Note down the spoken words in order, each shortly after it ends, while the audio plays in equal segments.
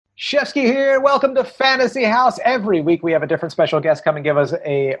Shefsky here. Welcome to Fantasy House. Every week we have a different special guest come and give us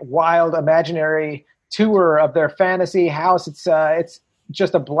a wild imaginary tour of their fantasy house. It's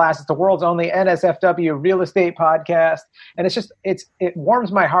just a blast. It's the world's only NSFW real estate podcast, and it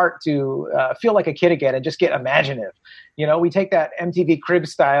warms my heart to feel like a kid again and just get imaginative. You know, we take that MTV Crib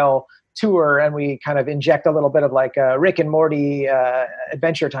style tour and we kind of inject a little bit of like Rick and Morty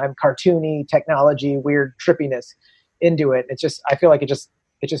Adventure Time, cartoony technology, weird trippiness into it. I feel like it just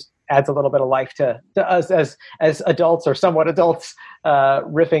adds a little bit of life to us as adults or somewhat adults,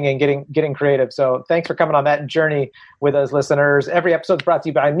 riffing and getting creative. So thanks for coming on that journey with us, listeners. Every episode is brought to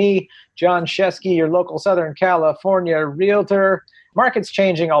you by me, Jon Shefsky, your local Southern California realtor. Market's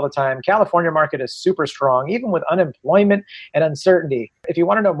changing all the time. California market is super strong, even with unemployment and uncertainty. If you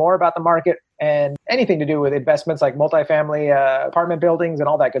want to know more about the market and anything to do with investments like multifamily apartment buildings and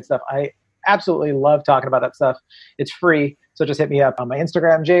all that good stuff, I absolutely love talking about that stuff. It's free. So just hit me up on my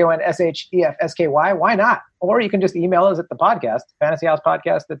Instagram, JONSHEFSKY. Why not? Or you can just email us at the podcast,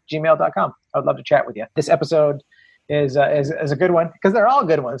 fantasyhousepodcast@gmail.com. I would love to chat with you. This episode is a good one because they're all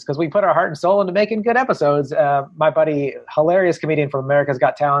good ones because we put our heart and soul into making good episodes. My buddy, hilarious comedian from America's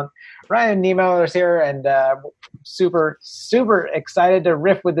Got Talent, Ryan Niemiller is here, and super, super excited to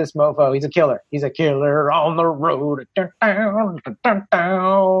riff with this mofo. He's a killer. He's a killer on the road.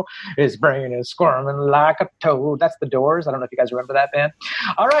 His brain is squirming like a toad. That's the Doors. I don't know if you guys remember that band.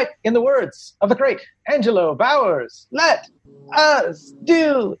 All right, in the words of the great Angelo Bowers, let us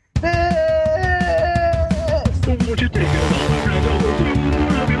do this. Won't you take it all around the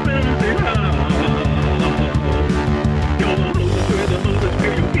tour of your fantasy house? You're the host with the most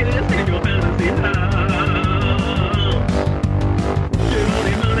experience in your fantasy house. You don't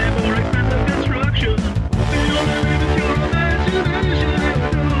need money for expensive construction. The only limit your imagination.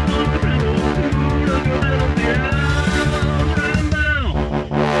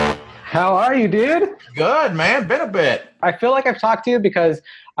 How are you, dude? Good, man. Been a bit. I feel like I've talked to you because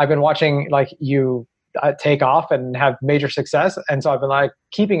I've been watching like you take off and have major success, and so I've been like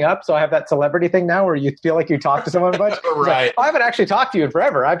keeping up. So I have that celebrity thing now where you feel like you talk to someone a bunch. Right. Like, I haven't actually talked to you in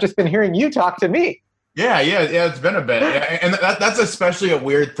forever. I've just been hearing you talk to me. Yeah. It's been a bit, and that's especially a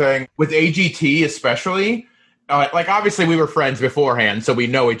weird thing with AGT, especially. Like obviously we were friends beforehand, so we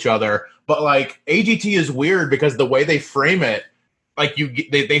know each other. But like AGT is weird because the way they frame it, like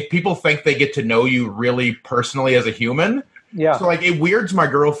people think they get to know you really personally as a human. Yeah. So like it weirds my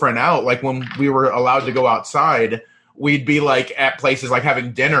girlfriend out. Like when we were allowed to go outside, we'd be like at places like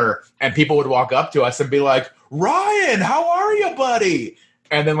having dinner, and people would walk up to us and be like, "Ryan, how are you, buddy?"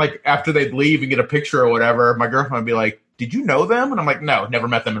 And then like after they'd leave and get a picture or whatever, my girlfriend would be like, "Did you know them?" And I'm like, "No, never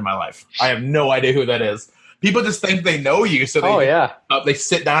met them in my life. I have no idea who that is." People just think they know you, so they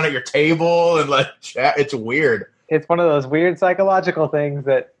sit down at your table and like chat. It's weird. It's one of those weird psychological things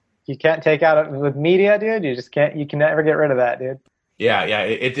that you can't take out with media, dude. You just can't. You can never get rid of that, dude. Yeah.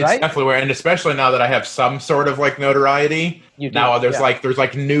 It's right? Definitely weird, and especially now that I have some sort of like notoriety. Now there's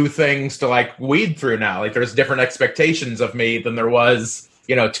like new things to like weed through now. Like there's different expectations of me than there was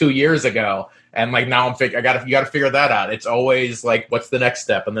 2 years ago, and like now you got to figure that out. It's always like, what's the next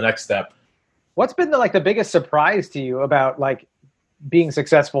step and the next step. What's been the biggest surprise to you about like being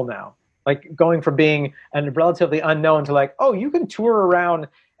successful now? Like going from being a relatively unknown to like, oh, you can tour around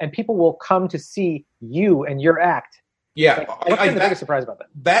and people will come to see you and your act. Yeah. Like, what's been the biggest surprise about that?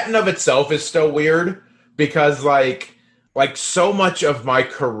 That in of itself is still weird because like so much of my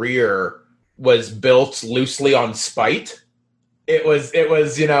career was built loosely on spite. It was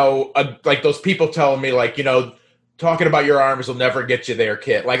like those people telling me like, talking about your arms will never get you there,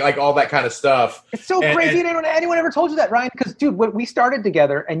 kid. Like all that kind of stuff. It's so crazy. Anyone ever told you that, Ryan? Because, dude, when we started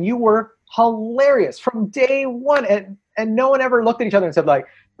together and you were hilarious from day one, and no one ever looked at each other and said, like,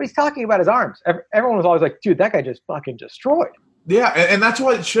 but he's talking about his arms. Everyone was always like, dude, that guy just fucking destroyed. Yeah, and that's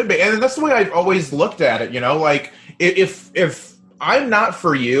what it should be. And that's the way I've always looked at it, Like, if I'm not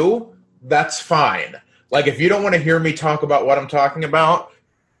for you, that's fine. Like, if you don't want to hear me talk about what I'm talking about,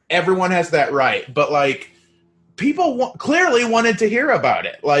 everyone has that right. But, like, people clearly wanted to hear about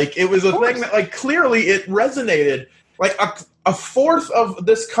it. Like, it was a thing that, like, clearly it resonated. Like, a fourth of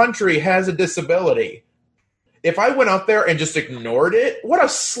this country has a disability. If I went up there and just ignored it, what a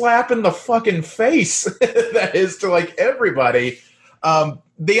slap in the fucking face that is to, like, everybody.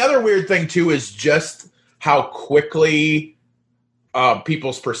 The other weird thing, too, is just how quickly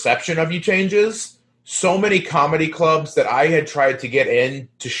people's perception of you changes. So many comedy clubs that I had tried to get in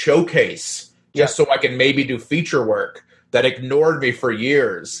to showcase just so I can maybe do feature work that ignored me for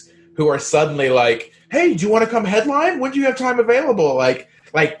years, who are suddenly like, hey, do you want to come headline? When do you have time available? Like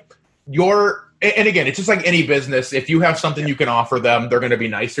your And again, it's just like any business. If you have something you can offer them, they're going to be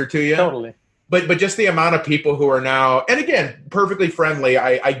nicer to you. Totally. But just the amount of people who are now, and again, perfectly friendly.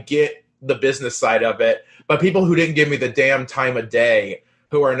 I get the business side of it, but people who didn't give me the damn time of day,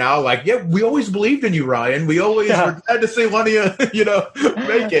 who are now like, yeah, we always believed in you, Ryan. We always were glad to see one of you,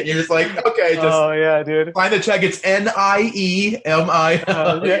 make it. You're just like, okay, just dude. sign the check. It's Niemiller.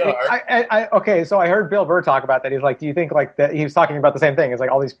 Okay, so I heard Bill Burr talk about that. He's like, do you think like that? He was talking about the same thing. It's like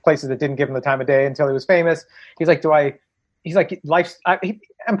all these places that didn't give him the time of day until he was famous. He's like, He's like,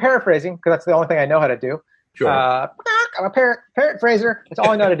 I'm paraphrasing because that's the only thing I know how to do. Sure. I'm a parrot phraser. That's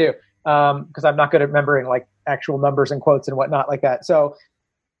all I know how to do. Because I'm not good at remembering like actual numbers and quotes and whatnot like that. So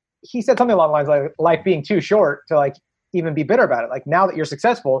he said something along the lines like life being too short to like even be bitter about it. Like now that you're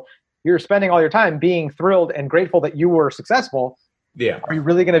successful, you're spending all your time being thrilled and grateful that you were successful. Yeah. Are you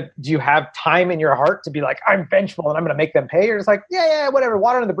really do you have time in your heart to be like, I'm vengeful and I'm going to make them pay? Or just like, yeah, whatever.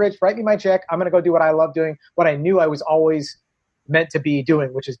 Water under the bridge. Write me my check. I'm going to go do what I love doing, what I knew I was always meant to be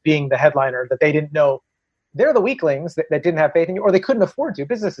doing, which is being the headliner that they didn't know. They're the weaklings that didn't have faith in you, or they couldn't afford to.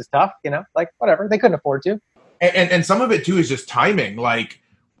 Business is tough, like whatever. They couldn't afford to. And some of it too is just timing. Like,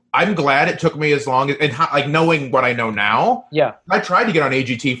 I'm glad it took me as long as, and like knowing what I know now. Yeah. I tried to get on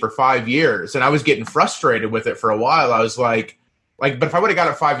AGT for 5 years and I was getting frustrated with it for a while. I was like, but if I would have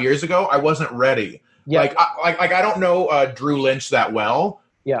got it 5 years ago, I wasn't ready. Yeah. I don't know Drew Lynch that well.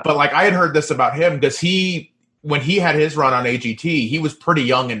 Yeah. But like I had heard this about him because when he had his run on AGT, he was pretty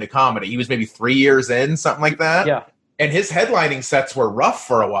young into comedy. He was maybe 3 years in, something like that. Yeah. And his headlining sets were rough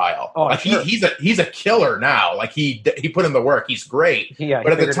for a while. Oh, like sure. he's a killer now. Like he put in the work. He's great. Yeah,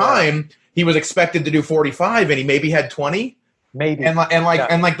 but at the time, he was expected to do 45, and he maybe had 20. Maybe. And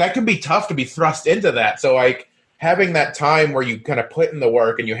that can be tough to be thrust into that. So like having that time where you kind of put in the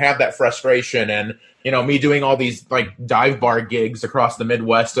work and you have that frustration, and me doing all these like dive bar gigs across the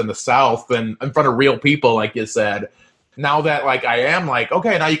Midwest and the South and in front of real people, like you said. Now that like I am like,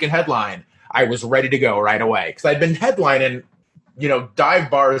 okay, now you can headline. I was ready to go right away because I'd been headlining, dive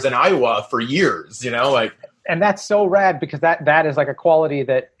bars in Iowa for years, And that's so rad because that is like a quality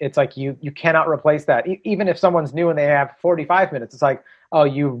that it's like you cannot replace that. Even if someone's new and they have 45 minutes, it's like, oh,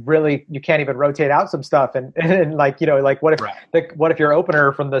 you can't even rotate out some stuff. And like, what if, what if your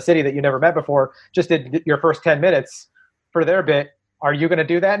opener from the city that you never met before just did your first 10 minutes for their bit? Are you going to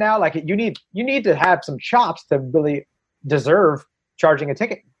do that now? Like you need to have some chops to really deserve charging a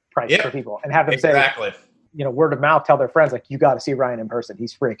ticket price for people and have them say, word of mouth, tell their friends, like, you got to see Ryan in person.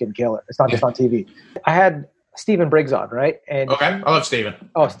 He's freaking killer. It's not just on TV. I had Stephen Briggs on, right? And okay. I love Stephen.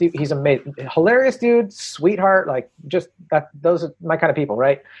 Oh, Steve, he's amazing. Hilarious dude, sweetheart, like just those are my kind of people,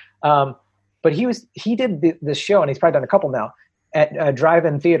 right? But he did this show, and he's probably done a couple now, at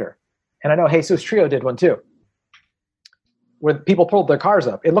drive-in theater. And I know Jesus Trio did one too, where people pulled their cars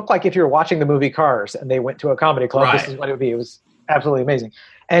up. It looked like if you were watching the movie Cars and they went to a comedy club, This is what it would be. It was absolutely amazing.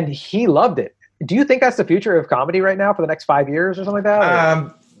 And he loved it. Do you think that's the future of comedy right now for the next 5 years or something like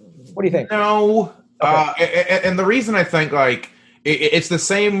that? What do you think? No. Okay. And the reason I think like it's the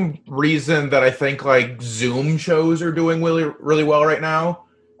same reason that I think like Zoom shows are doing really, really well right now.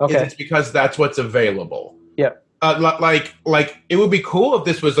 Okay. It's because that's what's available. Yeah. Like it would be cool if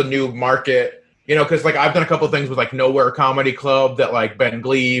this was a new market. Because like I've done a couple of things with like Nowhere Comedy Club that like Ben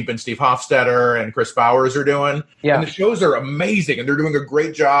Glebe and Steve Hofstetter and Chris Bowers are doing. Yeah. And the shows are amazing and they're doing a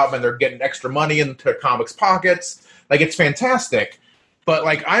great job and they're getting extra money into comics' pockets. Like it's fantastic. But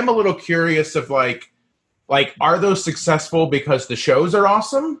like I'm a little curious of like are those successful because the shows are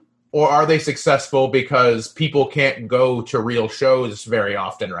awesome? Or are they successful because people can't go to real shows very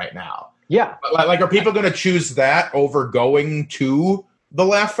often right now? Yeah. Like are people going to choose that over going to the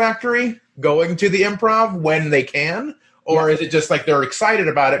Laugh Factory? Going to the Improv when they can? Or is it just like they're excited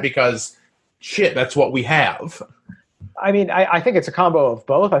about it because, shit, that's what we have? I mean, I think it's a combo of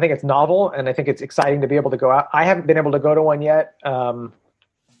both. I think it's novel, and I think it's exciting to be able to go out. I haven't been able to go to one yet,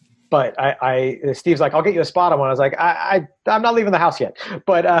 but Steve's like, I'll get you a spot on one. I was like, I'm not leaving the house yet.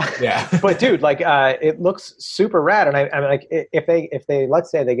 But but dude, like it looks super rad. And I'm like, if they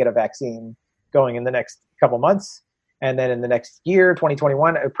let's say they get a vaccine going in the next couple months, and then in the next year,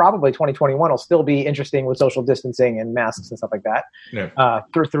 2021, probably 2021 will still be interesting with social distancing and masks and stuff like that. Yeah.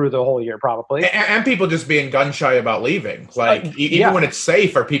 Through the whole year, probably. And people just being gun shy about leaving. Like even when it's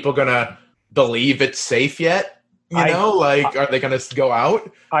safe, are people gonna believe it's safe yet? Are they gonna go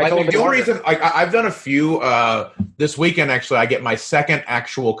out? The only reason I've done a few this weekend. Actually, I get my second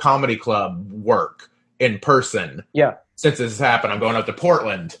actual comedy club work in person. Yeah. Since this has happened, I'm going up to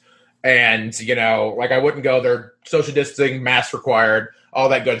Portland. And, I wouldn't go there, social distancing, mask required, all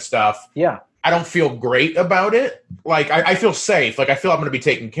that good stuff. Yeah. I don't feel great about it. Like, I feel safe. Like, I feel I'm going to be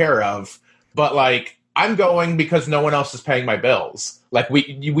taken care of. but like I'm going because no one else is paying my bills. Like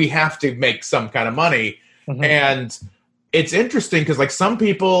we have to make some kind of money. Mm-hmm. And it's interesting because like some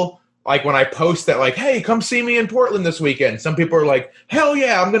people, like when I post that like, hey, come see me in Portland this weekend, some people are like, hell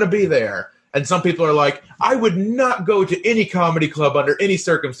yeah, I'm going to be there. And some people are like, I would not go to any comedy club under any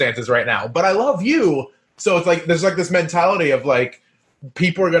circumstances right now, but I love you. So it's like, there's like this mentality of like,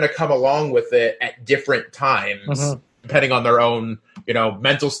 people are going to come along with it at different times, depending on their own,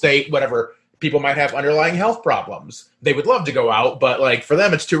 mental state, whatever. People might have underlying health problems. They would love to go out, but like for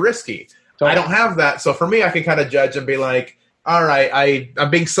them, it's too risky. Totally. I don't have that. So for me, I can kind of judge and be like, all right,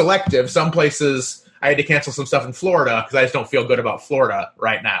 I'm being selective. Some places I had to cancel some stuff in Florida because I just don't feel good about Florida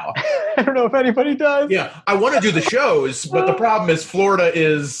right now. I don't know if anybody does. Yeah, I want to do the shows, but the problem is Florida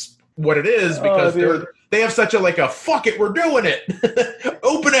is what it is because they have such a fuck it, we're doing it.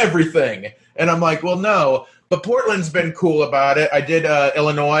 Open everything. And I'm like, well, no. But Portland's been cool about it. I did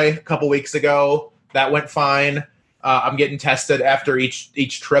Illinois a couple weeks ago. That went fine. I'm getting tested after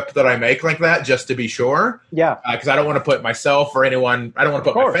each trip that I make like that, just to be sure. Yeah. Because I don't want to put myself or anyone, I don't want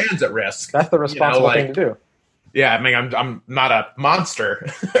to put my fans at risk. That's the responsible thing to do. Yeah, I mean, I'm not a monster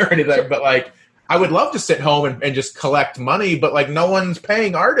or anything, but like, I would love to sit home and just collect money, but like no one's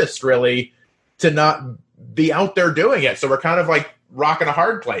paying artists really to not be out there doing it. So we're kind of like rocking a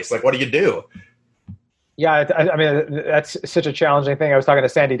hard place. Like, what do you do? Yeah, I mean, that's such a challenging thing. I was talking to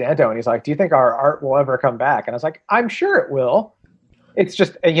Sandy Danto, and he's like, do you think our art will ever come back? And I was like, I'm sure it will. It's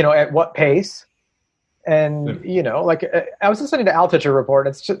just, at what pace? And, I was listening to Altitude Report,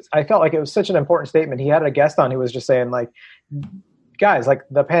 and it's just, I felt like it was such an important statement. He had a guest on who was just saying, like, guys, like,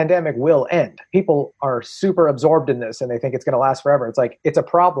 the pandemic will end. People are super absorbed in this, and they think it's going to last forever. It's like, it's a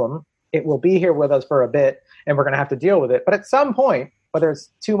problem. It will be here with us for a bit, and we're going to have to deal with it. But at some point, whether it's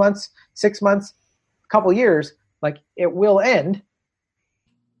 2 months, 6 months, couple years, like it will end.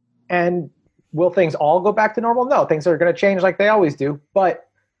 And will things all go back to normal? No, things are going to change like they always do, but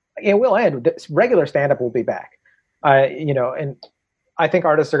it will end. Regular stand-up will be back. And I think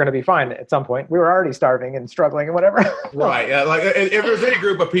artists are going to be fine at some point. We were already starving and struggling and whatever. Right. Yeah. Like if there's any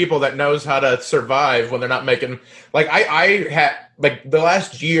group of people that knows how to survive when they're not making, like I had, like the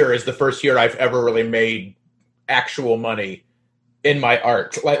last year is the first year I've ever really made actual money in my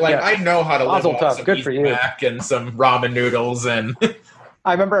art. Like yeah. I know how to live off some Good for you. Mac and some ramen noodles. And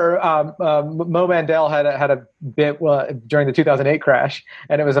I remember Mo Mandel had a bit during the 2008 crash,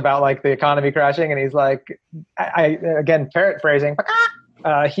 and it was about like the economy crashing, and he's like, I again paraphrasing,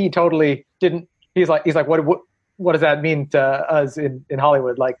 he totally didn't. He's like, what does that mean to us in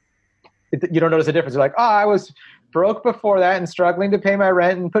Hollywood? Like, you don't notice a difference. You're like, I was broke before that and struggling to pay my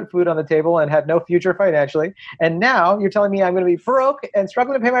rent and put food on the table and had no future financially. And now you're telling me I'm going to be broke and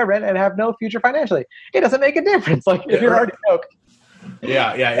struggling to pay my rent and have no future financially. It doesn't make a difference. Like if you're already broke.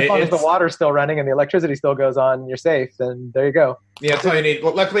 Yeah. As long as the water's still running and the electricity still goes on, you're safe. Then there you go. Yeah, that's all you need.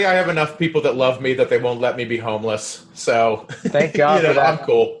 Luckily, I have enough people that love me that they won't let me be homeless. So thank God for that. I'm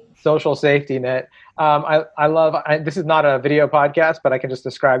cool. Social safety net. I love. This is not a video podcast, but I can just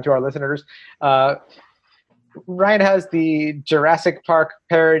describe to our listeners. Ryan has the Jurassic Park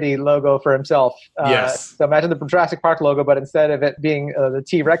parody logo for himself. Yes. So imagine the Jurassic Park logo, but instead of it being the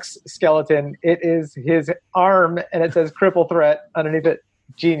T-Rex skeleton, it is his arm, and it says "Cripple Threat" underneath it.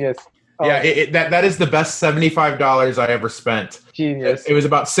 Genius. Yeah, that is the best $75 I ever spent. Genius. It was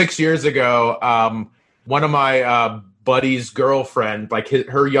about 6 years ago. One of my buddy's girlfriend, like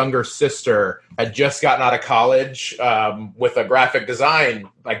her younger sister, had just gotten out of college with a graphic design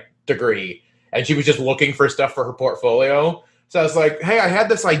degree. And she was just looking for stuff for her portfolio. So I was like, hey, I had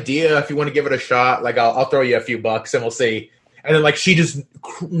this idea. If you want to give it a shot, like I'll throw you a few bucks and we'll see. And then she just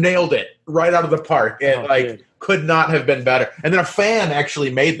nailed it right out of the park. And could not have been better. And then a fan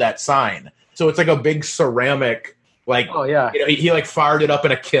actually made that sign. So it's like a big ceramic, he fired it up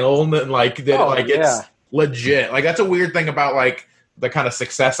in a kiln and it's legit. Like that's a weird thing about the kind of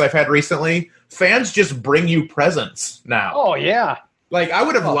success I've had recently. Fans just bring you presents now. Oh yeah. I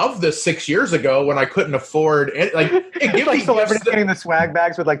would have loved this 6 years ago when I couldn't afford it. Hey, give me celebrities getting the swag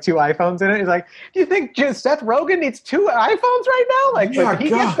bags with 2 iPhones in it. He's like, do you think Seth Rogen needs 2 iPhones right now? He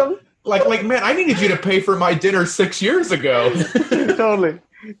gets them. Man, I needed you to pay for my dinner 6 years ago. Totally.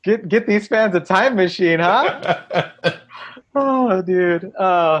 Get these fans a time machine, huh? Oh, dude.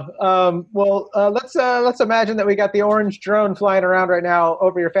 Let's imagine that we got the orange drone flying around right now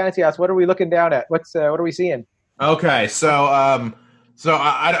over your fantasy house. What are we looking down at? What are we seeing? Okay, so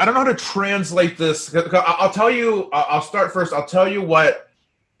I don't know how to translate this. I'll tell you. I'll start first. I'll tell you what.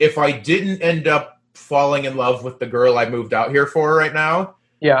 If I didn't end up falling in love with the girl I moved out here for right now,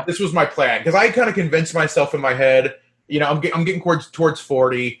 this was my plan. Because I kind of convinced myself in my head. I'm getting towards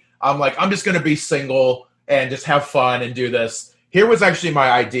 40. I'm like, I'm just going to be single and just have fun and do this. Here was actually my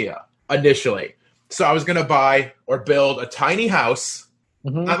idea initially. So I was going to buy or build a tiny house,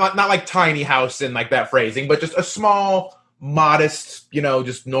 not like tiny house in like that phrasing, but just a small, modest,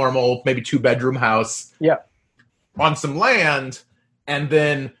 just normal, maybe 2-bedroom house. Yeah. On some land, and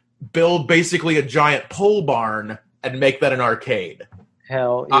then build basically a giant pole barn and make that an arcade.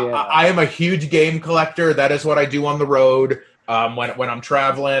 Hell yeah. I am a huge game collector. That is what I do on the road. When I'm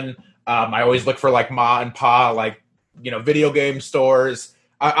traveling, I always look for like ma and pa, like, video game stores.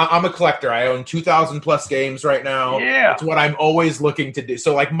 I'm a collector. I own 2,000 plus games right now. Yeah. It's what I'm always looking to do.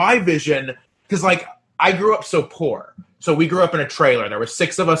 So like my vision, because like I grew up so poor. So we grew up in a trailer. There were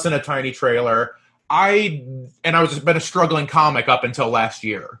 6 of us in a tiny trailer. I was just been a struggling comic up until last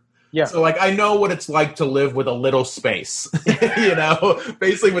year. Yeah. So like I know what it's like to live with a little space,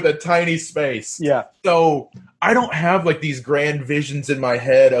 basically with a tiny space. Yeah. So I don't have like these grand visions in my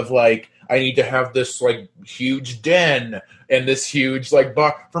head of like I need to have this like huge den and this huge like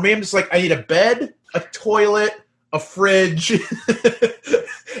bar. For me, I'm just like I need a bed, a toilet, a fridge,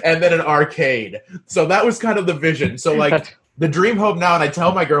 and then an arcade. So that was kind of the vision. So like the dream home now, and I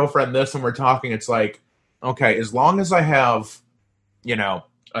tell my girlfriend this when we're talking, it's like, okay, as long as I have,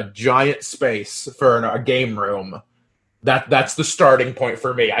 a giant space for a game room, that's the starting point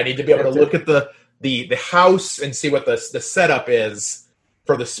for me. I need to be able to look at the house and see what the setup is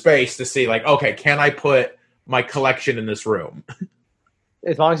for the space to see like, okay, can I put my collection in this room?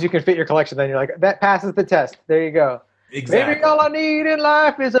 As long as you can fit your collection, then you're like, that passes the test. There you go. Exactly. Maybe all I need in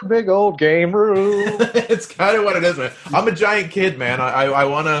life is a big old game room. It's kind of what it is, man. I'm a giant kid, man. I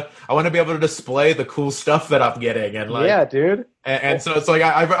wanna be able to display the cool stuff that I'm getting, and like, yeah, dude. And so it's like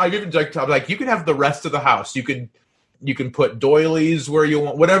I've even I'm like, you can have the rest of the house. You can put doilies where you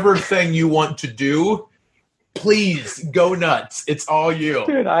want, whatever thing you want to do. Please go nuts. It's all you.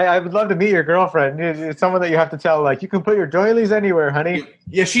 Dude, I would love to meet your girlfriend. It's someone that you have to tell, like, you can put your doilies anywhere, honey.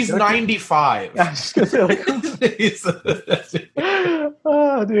 Yeah, she's 95. I was just going to say, like,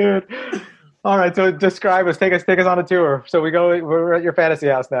 oh, dude. All right, so describe us. Take us on a tour. So we're at your fantasy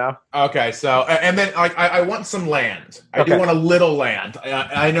house now. Okay, so, and then like I want some land. I do want a little land.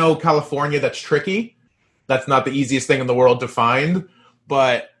 I know California, that's tricky. That's not the easiest thing in the world to find,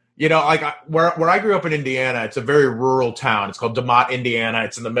 but like where I grew up in Indiana, it's a very rural town. It's called DeMott, Indiana.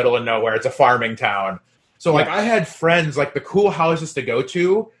 It's in the middle of nowhere. It's a farming town. So like I had friends, like the cool houses to go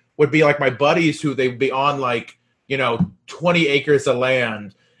to would be like my buddies who they'd be on like, 20 acres of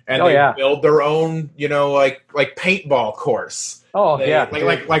land and they build their own, like paintball course. Oh,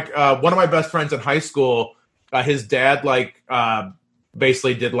 Like one of my best friends in high school, his dad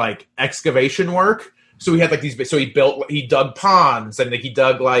basically did like excavation work. So he had like these. So he dug ponds and he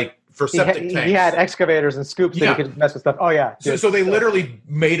dug like for septic tanks. He had excavators and scoops that he could mess with stuff. Oh yeah. So they literally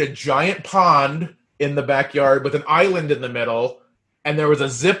made a giant pond in the backyard with an island in the middle, and there was a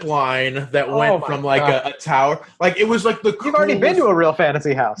zip line that went from like a tower. Like it was like the. You've already been to a real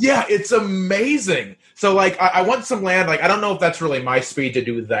fantasy house. Yeah, it's amazing. So like I want some land. Like I don't know if that's really my speed to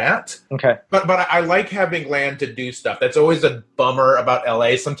do that. Okay. But I like having land to do stuff. That's always a bummer about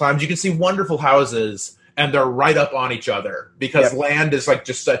LA. Sometimes you can see wonderful houses and they're right up on each other because land is like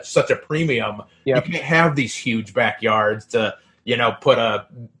just such a premium. Yep. You can't have these huge backyards to put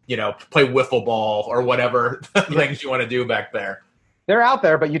play wiffle ball or whatever things you want to do back there. They're out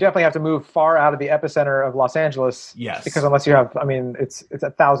there, but you definitely have to move far out of the epicenter of Los Angeles. Yes. Because unless you have, it's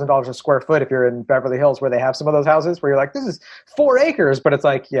 $1,000 a square foot if you're in Beverly Hills, where they have some of those houses where you're like, this is 4 acres, but it's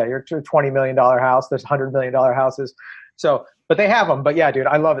like, you're a $20 million house. There's $100 million houses. So, but they have them. But yeah, dude,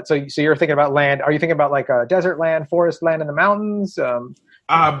 I love it. So you're thinking about land. Are you thinking about like a desert land, forest land in the mountains?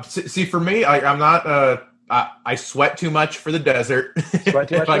 See, for me, I'm not. I sweat too much for the desert. If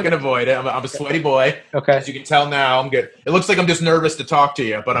I can avoid it, I'm a sweaty boy. Okay. As you can tell now, I'm good. It looks like I'm just nervous to talk to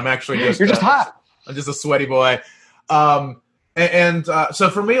you, but I'm actually just. You're just hot. I'm just a sweaty boy. So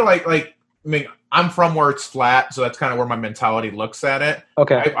for me, I'm from where it's flat, so that's kind of where my mentality looks at it.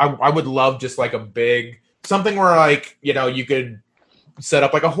 Okay. I would love just like a big something where you could set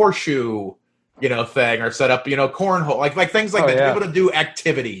up like a horseshoe, thing, or set up cornhole, like things like that. To be able to do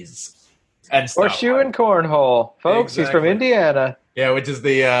activities. And horseshoe and cornhole, folks. Exactly. He's from Indiana. Yeah, which is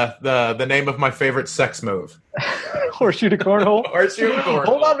the name of my favorite sex move. Horseshoe to cornhole. Horseshoe to cornhole.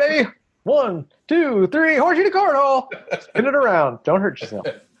 Hold on, baby. 1, 2, 3. Horseshoe to cornhole. Spin it around. Don't hurt yourself.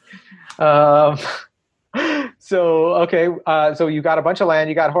 So you got a bunch of land.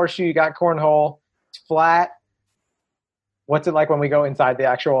 You got horseshoe. You got cornhole. It's flat. What's it like when we go inside the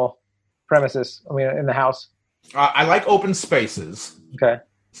actual premises? In the house. I like open spaces. Okay.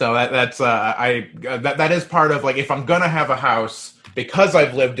 So that is part of, like, if I'm gonna have a house, because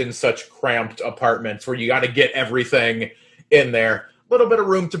I've lived in such cramped apartments where you got to get everything in there, a little bit of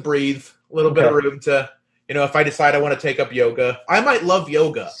room to breathe, a little bit of room to, if I decide I want to take up yoga, I might love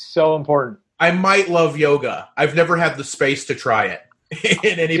yoga. So important. I might love yoga. I've never had the space to try it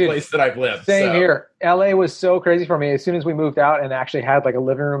in any place that I've lived. Same here. LA was so crazy for me. As soon as we moved out and actually had like a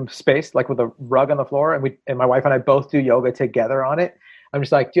living room space, like with a rug on the floor, and my wife and I both do yoga together on it. I'm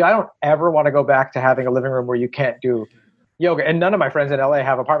just like, dude, I don't ever want to go back to having a living room where you can't do yoga. And none of my friends in LA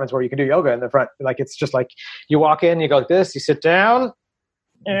have apartments where you can do yoga in the front. Like, it's just like you walk in, you go like this, you sit down,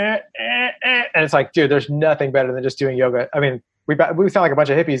 and it's like, dude, there's nothing better than just doing yoga. I mean, we sound like a bunch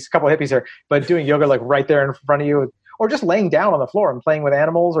of hippies, a couple of hippies here, but doing yoga like right there in front of you, or just laying down on the floor and playing with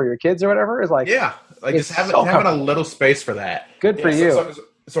animals or your kids or whatever is like, like just having a little space for that. Good for you.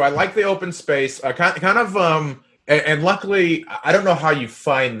 So I like the open space. And luckily, I don't know how you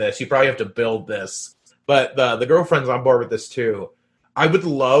find this. You probably have to build this, but the girlfriend's on board with this too. I would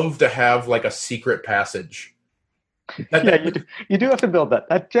love to have like a secret passage. You do have to build that.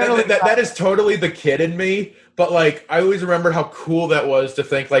 That is totally the kid in me. But like, I always remembered how cool that was to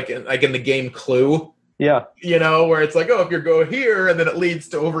think like in the game Clue. Yeah. Where it's like, oh, if you go here and then it leads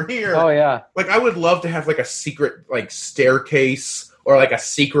to over here. Oh yeah. Like, I would love to have like a secret like staircase or like a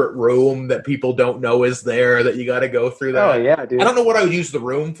secret room that people don't know is there that you got to go through that. Oh yeah, dude. I don't know what I would use the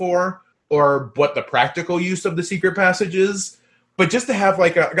room for or what the practical use of the secret passage is, but just to have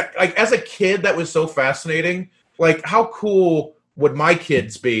like as a kid, that was so fascinating. Like, how cool would my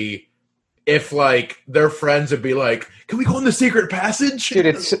kids be if like their friends would be like, "Can we go in the secret passage?"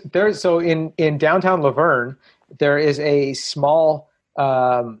 Dude, so in downtown Laverne, there is a small.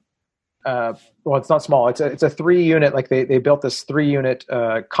 Well, it's not small. It's a 3-unit. Like they built this 3-unit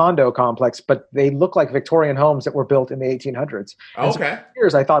condo complex, but they look like Victorian homes that were built in the 1800s. Okay. So for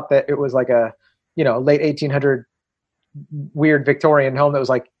years, I thought that it was like a late 1800 weird Victorian home that was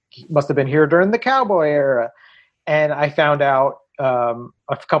like must have been here during the cowboy era. And I found out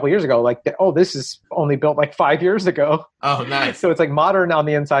a couple years ago, like, this is only built like 5 years ago. Oh, nice. So it's like modern on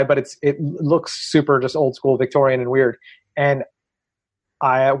the inside, but it looks super just old school Victorian and weird. And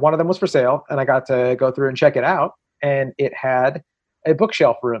one of them was for sale, and I got to go through and check it out. And it had a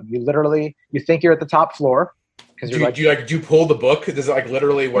bookshelf room. You think you're at the top floor because you're do you pull the book? Does it like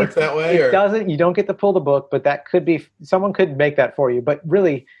literally work that way? It doesn't. You don't get to pull the book, but that could be someone could make that for you. But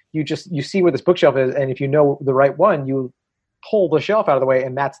really, you see where this bookshelf is, and if you know the right one, you pull the shelf out of the way,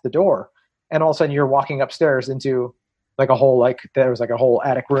 and that's the door. And all of a sudden, you're walking upstairs into like a whole there was like a whole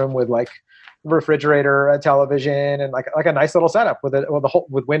attic room with like refrigerator, a television, and like a nice little setup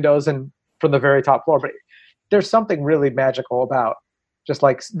with windows and from the very top floor. But there's something really magical about just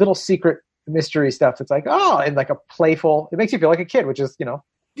like little secret mystery stuff. It's like, and like a playful. It makes you feel like a kid, which is the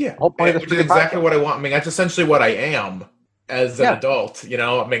whole point of this. Which is exactly what I want. I mean, that's essentially what I am as an adult.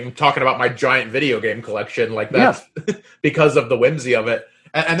 I mean, talking about my giant video game collection, like that's because of the whimsy of it.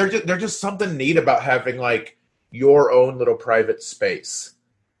 And there's just something neat about having like your own little private space.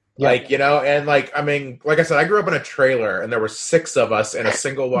 Like, and like, I mean, like I said, I grew up in a trailer and there were 6 of us in a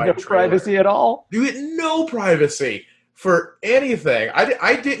single wide no trailer. Privacy at all. You had no privacy for anything.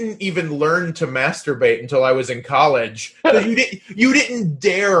 I didn't even learn to masturbate until I was in college. You didn't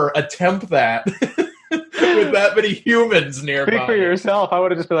dare attempt that with that many humans nearby. Speak for yourself. I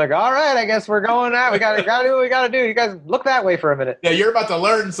would have just been like, all right, I guess we're going out. We gotta do what we gotta do. You guys look that way for a minute. Yeah, you're about to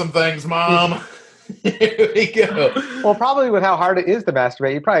learn some things, Mom. Here we go. Well, probably with how hard it is to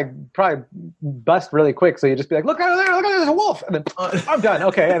masturbate, you probably bust really quick. So you just be like, look over there, there's a wolf. And then I'm done.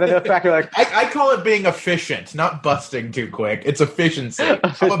 Okay. And then the fact you're like, I call it being efficient, not busting too quick. It's efficiency.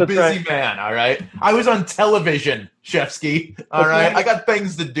 I'm a busy man. All right. I was on television, Shefsky. All right. I got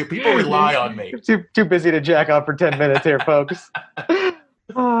things to do. People rely on me. Too busy to jack off for 10 minutes here, folks.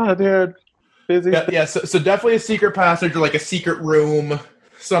 Oh, dude. Busy. Yeah. So definitely a secret passage or like a secret room.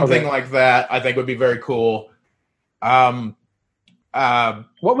 Something like that, I think, would be very cool. What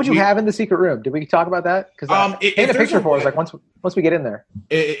would you have in the secret room? Did we talk about that? Because paint a picture for us. Like once we get in there,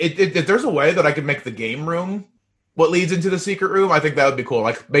 if there's a way that I could make the game room what leads into the secret room, I think that would be cool.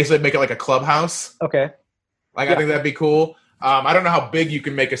 Like basically make it like a clubhouse. Okay. I think that'd be cool. I don't know how big you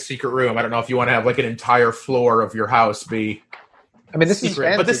can make a secret room. I don't know if you want to have like an entire floor of your house be. I mean, this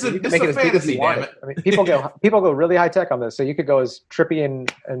secret, is fantasy. But this is a fantasy, damn it. I mean, people go really high tech on this, so you could go as trippy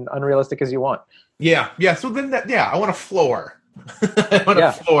and unrealistic as you want. Yeah. So then I want a floor. I want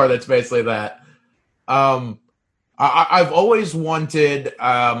a floor that's basically that. I've always wanted,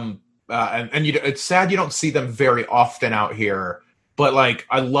 and it's sad you don't see them very often out here, but like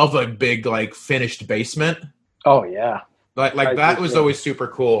I love a big like finished basement. Oh yeah. Like that was always super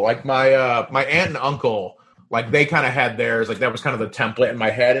cool. Like my my aunt and uncle, like they kind of had theirs. Like that was kind of the template in my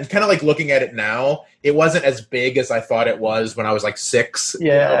head. And kind of like looking at it now, it wasn't as big as I thought it was when I was like 6.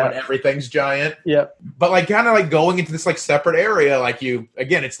 Yeah, when everything's giant. Yep. But like kind of like going into this like separate area, like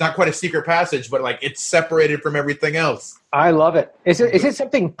again, it's not quite a secret passage, but like it's separated from everything else. I love it. Is it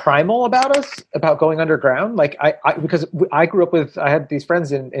something primal about us, about going underground? Like because I grew up with, I had these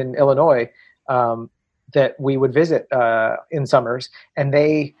friends in Illinois that we would visit in summers, and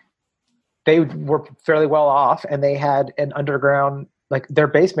they were fairly well off, and they had an underground, like their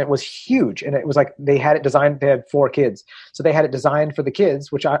basement was huge, and it was like they had it designed. They had 4 kids, so they had it designed for the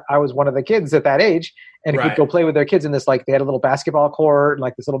kids, which I was one of the kids at that age, and could go play with their kids in this, like they had a little basketball court and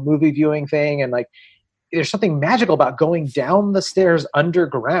like this little movie viewing thing, and like there's something magical about going down the stairs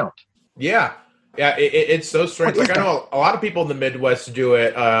underground. Yeah, it's so strange. Like I know a lot of people in the Midwest do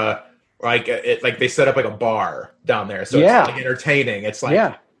it. Like they set up like a bar down there, so it's like entertaining. It's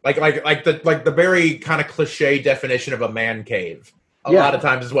like like the very kind of cliche definition of a man cave. A lot of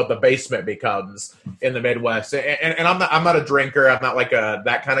times is what the basement becomes in the Midwest. And I'm not a drinker. I'm not like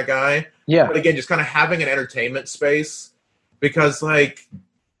that kind of guy. Yeah. But again, just kind of having an entertainment space, because like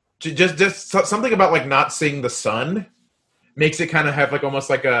just something about like not seeing the sun makes it kind of have like almost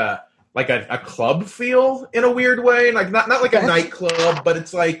like a club feel in a weird way. Like not like a nightclub, but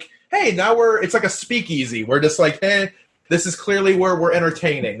it's like, hey, now it's like a speakeasy. We're just like, hey, this is clearly where we're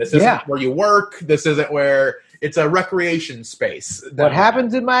entertaining. This isn't where you work. This isn't where it's a recreation space. What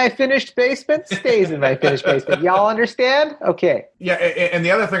happens in my finished basement stays in my finished basement. Y'all understand? Okay. Yeah, and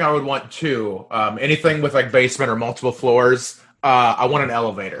the other thing I would want too, anything with like basement or multiple floors, I want an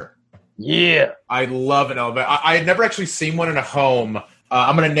elevator. Yeah. I love an elevator. I had never actually seen one in a home.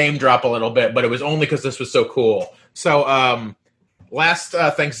 I'm going to name drop a little bit, but it was only because this was so cool. So last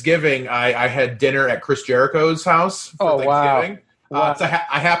Thanksgiving, I had dinner at Chris Jericho's house for Thanksgiving. Wow. So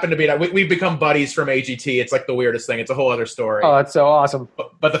I happened to be we've become buddies from AGT. It's like the weirdest thing. It's a whole other story. Oh, that's so awesome.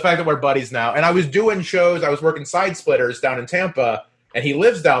 But the fact that we're buddies now, and I was doing shows, I was working Side Splitters down in Tampa, and he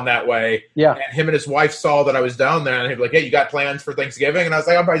lives down that way. Yeah. And him and his wife saw that I was down there, and he'd be like, hey, you got plans for Thanksgiving? And I was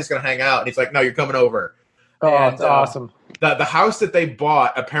like, I'm probably just going to hang out. And he's like, no, you're coming over. Oh, that's awesome. The house that they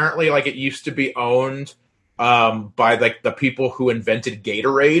bought, apparently, like it used to be owned by like the people who invented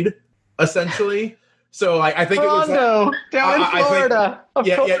Gatorade, essentially. So I think Toronto, it was down in Florida.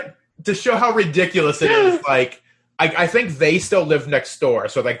 Yeah. To show how ridiculous it is, like I think they still live next door.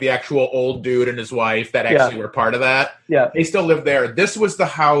 So like the actual old dude and his wife that actually were part of that. Yeah, they still live there. This was the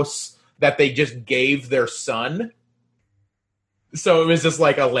house that they just gave their son. So it was just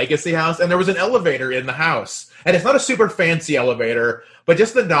like a legacy house, and there was an elevator in the house, and it's not a super fancy elevator, but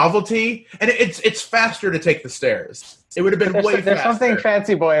just the novelty, and it's faster to take the stairs. It would have been way faster. There's something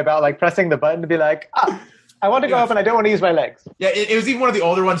fancy boy about like pressing the button to be like, I want to go up and I don't want to use my legs. Yeah, it was even one of the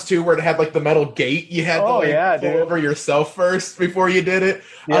older ones too, where it had like the metal gate. You had to pull over yourself first before you did it.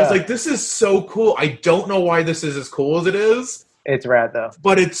 Yeah. I was like, this is so cool. I don't know why this is as cool as it is. It's rad though,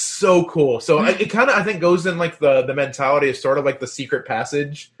 but it's so cool. So it kind of, I think, goes in like the mentality of sort of like the secret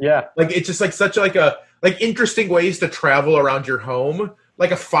passage. Yeah, like it's just like such like a interesting ways to travel around your home. Like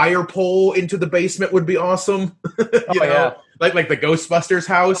a fire pole into the basement would be awesome. you know, like the Ghostbusters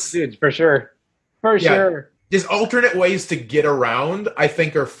house, dude, for sure, sure. Just alternate ways to get around, I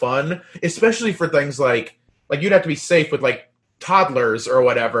think, are fun, especially for things like you'd have to be safe with like toddlers or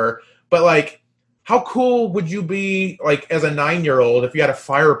whatever, but like. How cool would you be, like, as a 9-year-old if you had a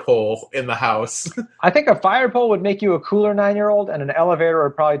fire pole in the house? I think a fire pole would make you a cooler 9-year-old, and an elevator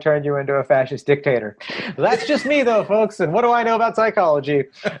would probably turn you into a fascist dictator. That's just me, though, folks, and what do I know about psychology?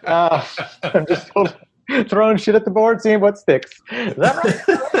 I'm just throwing shit at the board, seeing what sticks. Is that right?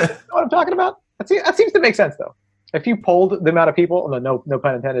 You know what I'm talking about? That seems to make sense, though. If you polled the amount of people, no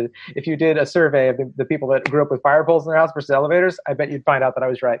pun intended, if you did a survey of the people that grew up with fire poles in their house versus elevators, I bet you'd find out that I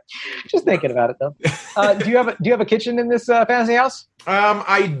was right. Just thinking about it, though. Do you have a kitchen in this fantasy house?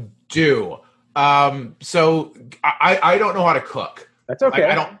 I do. So I don't know how to cook. That's okay.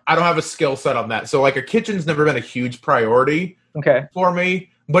 I don't have a skill set on that. So like a kitchen's never been a huge priority for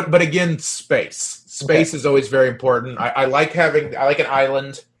me. But again, space is always very important. I like an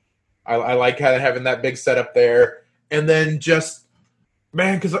island. I like having that big setup there. And then just,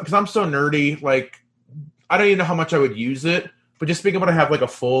 man, because I'm so nerdy, like, I don't even know how much I would use it, but just being able to have, like, a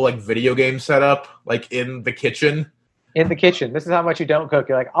full, like, video game setup, like, in the kitchen, in the kitchen. This is how much you don't cook.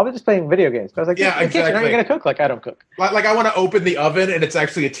 You're like, I'll be just playing video games. But I was like, Yeah, in the kitchen, are you exactly. going to cook? Like, I don't cook. Like I want to open the oven and it's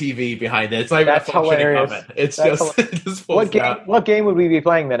actually a TV behind it. It's not even That's a functioning hilarious. oven. It's That's just, it just pulls What game? out. What game would we be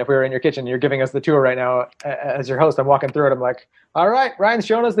playing then if we were in your kitchen? You're giving us the tour right now as your host. I'm walking through it. I'm like, all right, Ryan's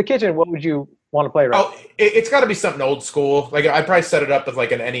showing us the kitchen. What would you want to play, Ryan? Oh, it's got to be something old school. Like I'd probably set it up with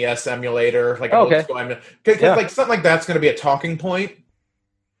like an NES emulator, like an old Okay. school. Because like something like that's going to be a talking point.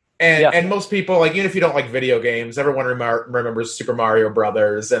 And most people, like, even if you don't like video games, everyone remembers Super Mario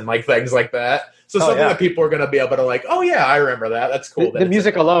Brothers and like things like that. So something that people are going to be able to like, oh yeah, I remember that. That's cool. The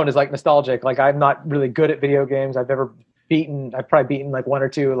music alone is like nostalgic. Like I'm not really good at video games. I've probably beaten like one or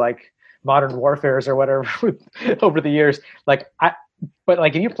two like Modern Warfares or whatever over the years. But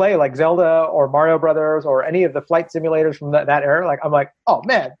like if you play like Zelda or Mario Brothers or any of the flight simulators from that era, like I'm like, oh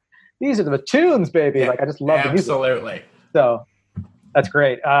man, these are the tunes, baby. Yeah, like I just love the music. absolutely. So that's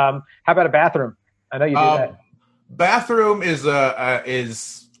great. How about a bathroom? I know you do that. Bathroom is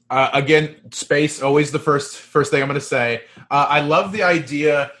again space. Always the first thing I'm going to say. I love the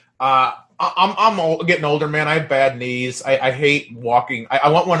idea. I'm getting older, man. I have bad knees. I hate walking. I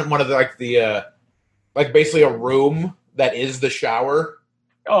want one of the like basically a room that is the shower.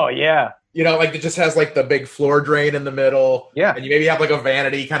 Oh yeah. You know, like it just has like the big floor drain in the middle. Yeah. And you maybe have like a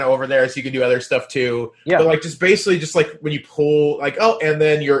vanity kind of over there so you can do other stuff too. Yeah. But like just basically just like when you pull like, oh, and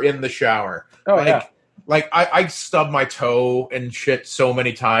then you're in the shower. Oh like, yeah. Like I stubbed my toe and shit so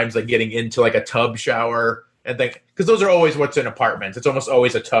many times, like getting into like a tub shower and think, because those are always what's in apartments. It's almost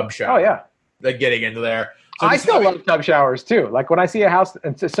always a tub shower. Oh yeah. Like getting into there. So I still love tub showers too. Like when I see a house,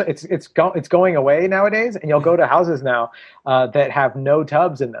 it's going away nowadays, and you'll go to houses now that have no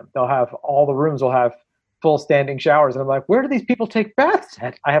tubs in them. They'll have all the rooms will have full standing showers, and I'm like, where do these people take baths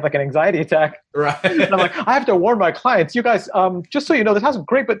at? I have like an anxiety attack. Right. And I'm like, I have to warn my clients, you guys, just so you know, this house is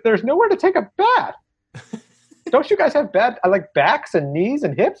great, but there's nowhere to take a bath. Don't you guys have bad like backs and knees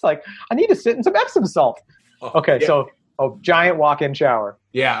and hips? Like I need to sit in some Epsom salt. Okay, yeah. so a giant walk-in shower.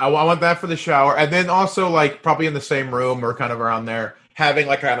 Yeah, I want that for the shower, and then also like probably in the same room or kind of around there, having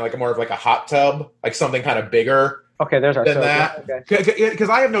like kind of like more of like a hot tub, like something kind of bigger Okay, there's our than soap. that. Yeah, okay. Because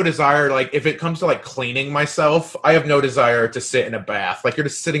I have no desire, like if it comes to like cleaning myself, I have no desire to sit in a bath. Like you're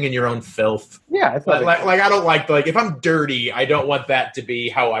just sitting in your own filth. Yeah, it's not Like I don't like if I'm dirty, I don't want that to be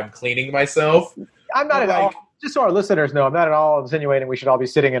how I'm cleaning myself. I'm not at all. Just so our listeners know, I'm not at all insinuating we should all be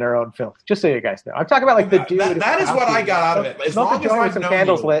sitting in our own filth. Just so you guys know, I'm talking about like the dude. That is what I got out of it. As long as I've some known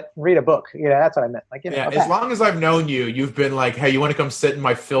candles you. lit, and read a book. Yeah, that's what I meant. Like, Yeah, as long as I've known you, you've been like, "Hey, you want to come sit in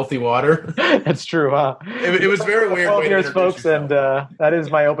my filthy water?" That's true, huh? It was very weird. 12 way to years, introduce folks, yourself. and that is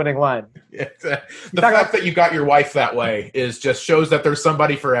my opening line. Yeah, the fact that you got your wife that way is just shows that there's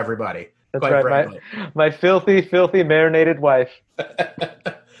somebody for everybody. That's quite right. frankly. My filthy, filthy marinated wife.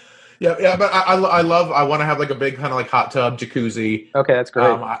 Yeah, but I want to have like a big kind of like hot tub jacuzzi. Okay, that's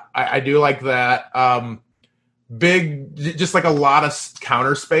great. I do like that. Big, just like a lot of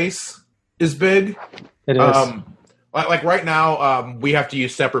counter space is big. It is. Like right now, we have to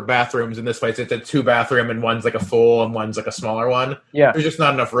use separate bathrooms in this place. It's a 2-bathroom, and one's like a full, and one's like a smaller one. Yeah. There's just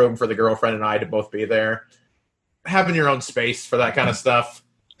not enough room for the girlfriend and I to both be there. Having your own space for that kind of stuff,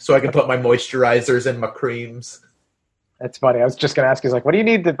 so I can put my moisturizers and my creams. That's funny. I was just going to ask you, like, what do you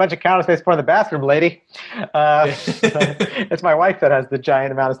need a bunch of counter space for in the bathroom, lady? It's my wife that has the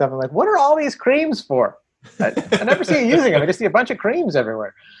giant amount of stuff. I'm like, what are all these creams for? I never see you using them. I just see a bunch of creams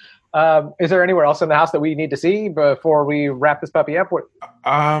everywhere. Is there anywhere else in the house that we need to see before we wrap this puppy up?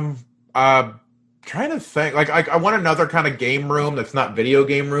 Trying to think. Like, I want another kind of game room that's not video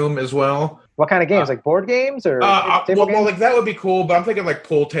game room as well. What kind of games? Like board games or table games? Well, like that would be cool. But I'm thinking like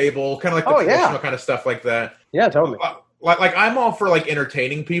pool table, kind of like the traditional kind of stuff like that. Yeah, totally. Like I'm all for like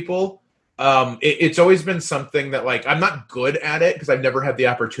entertaining people. It's always been something that like I'm not good at it because I've never had the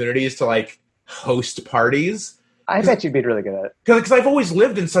opportunities to like host parties. I bet you'd be really good at it. Because I've always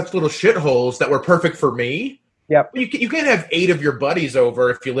lived in such little shitholes that were perfect for me. Yep. You can't have 8 of your buddies over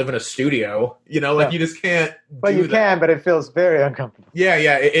if you live in a studio. You know, like you just can't. But you can, but it feels very uncomfortable. Yeah.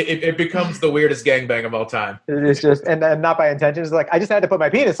 It becomes the weirdest gangbang of all time. It's just, and not by intention. It's like, I just had to put my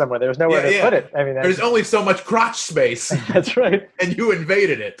penis somewhere. There was nowhere to put it. I mean, there's only so much crotch space. That's right. And you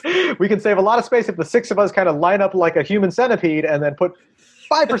invaded it. We can save a lot of space if the 6 of us kind of line up like a human centipede and then put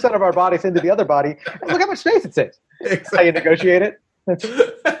 5% of our bodies into the other body. And look how much space it saves. Exactly. How you negotiate it.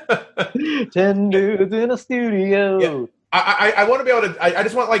 10 dudes in a studio. Yeah. I want to be able to. I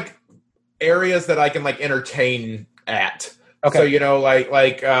just want like areas that I can like entertain at. Okay. So you know,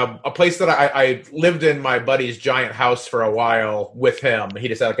 like a place that I lived in my buddy's giant house for a while with him. He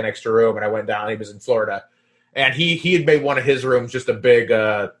just had like an extra room, and I went down. He was in Florida, and he had made one of his rooms just a big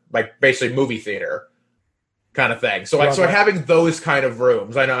like basically movie theater. kind of thing. So like, having those kind of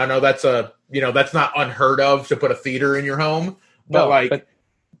rooms, I know that's that's not unheard of to put a theater in your home, but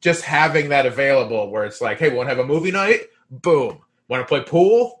just having that available where it's like, hey, want to have a movie night? Boom. Want to play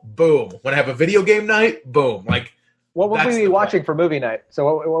pool? Boom. Want to have a video game night? Boom. Like, what would we be watching for movie night? So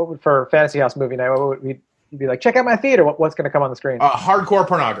what would for Fantasy House movie night? What would we be like? Check out my theater. What's going to come on the screen? Hardcore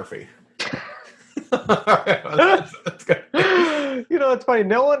pornography. That's good. It's funny.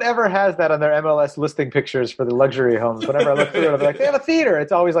 No one ever has that on their MLS listing pictures for the luxury homes. Whenever I look through it, I'm like, they have a theater.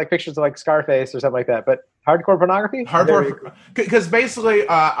 It's always like pictures of like Scarface or something like that. But hardcore pornography? Because basically,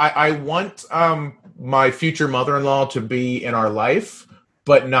 I want my future mother-in-law to be in our life,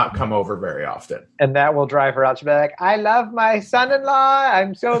 but not come over very often. And that will drive her out. She'll be like, I love my son-in-law.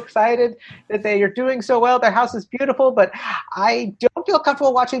 I'm so excited that you're doing so well. Their house is beautiful, but I don't feel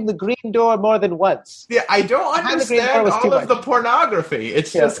comfortable watching The Green Door more than once. Yeah, I don't understand all of the pornography.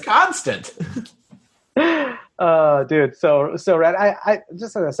 It's just constant. Dude, so rad. I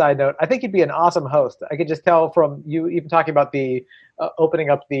just on a side note, I think you'd be an awesome host. I could just tell from you even talking about the opening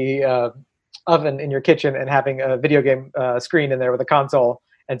up the oven in your kitchen and having a video game screen in there with a console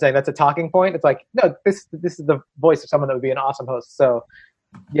and saying that's a talking point. It's like, no, this is the voice of someone that would be an awesome host. So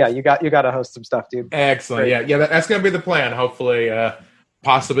yeah, you got to host some stuff, dude. Excellent. Great. Yeah, that's going to be the plan. Hopefully,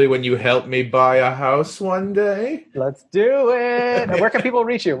 possibly when you help me buy a house one day. Let's do it. And where can people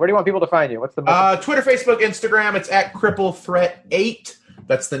reach you? Where do you want people to find you? What's the Twitter, Facebook, Instagram? It's at CrippleThreat8.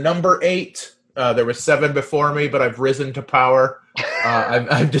 That's the number 8. There was 7 before me, but I've risen to power.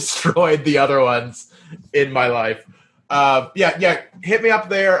 I've destroyed the other ones in my life. Hit me up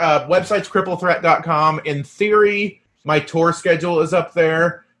there. Website's cripplethreat.com. In theory, my tour schedule is up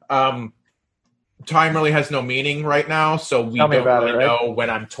there. Time really has no meaning right now, so we don't really know when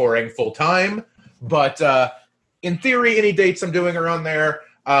I'm touring full time. But in theory, any dates I'm doing are on there.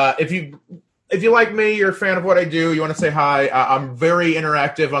 If you like me, you're a fan of what I do, you want to say hi, I'm very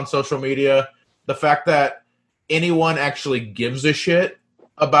interactive on social media. The fact that anyone actually gives a shit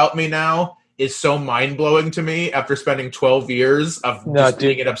about me now is so mind-blowing to me after spending 12 years of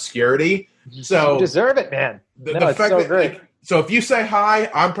being in obscurity. So you deserve it, man. The fact so great. So if you say hi,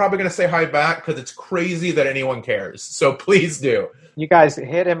 I'm probably going to say hi back because it's crazy that anyone cares. So please do. You guys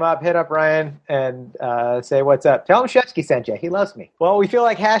hit up Ryan and say what's up. Tell him Shefsky sent you. He loves me. Well, we feel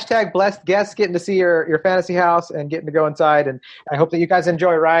like hashtag blessed guests getting to see your fantasy house and getting to go inside. And I hope that you guys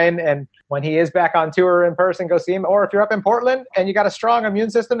enjoy Ryan. And when he is back on tour in person, go see him. Or if you're up in Portland and you got a strong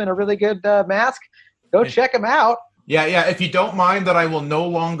immune system and a really good mask, go check him out. Yeah. If you don't mind that I will no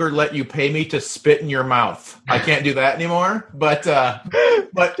longer let you pay me to spit in your mouth. I can't do that anymore. But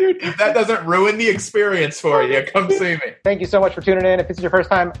dude, if that doesn't ruin the experience for you, come see me. Thank you so much for tuning in. If this is your first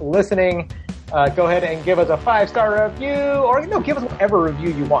time listening, go ahead and give us a 5-star review, or give us whatever review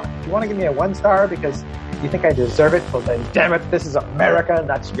you want. If you want to give me a 1-star because you think I deserve it, well then damn it, this is America and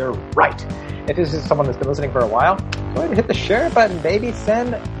that's your right. If this is someone that's been listening for a while, go ahead and hit the share button, baby.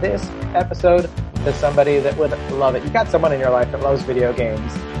 Send this episode to somebody that would love it. You got someone in your life that loves video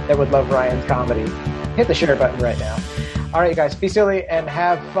games, that would love Ryan's comedy. Hit the share button right now. All right, you guys, be silly and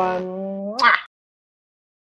have fun.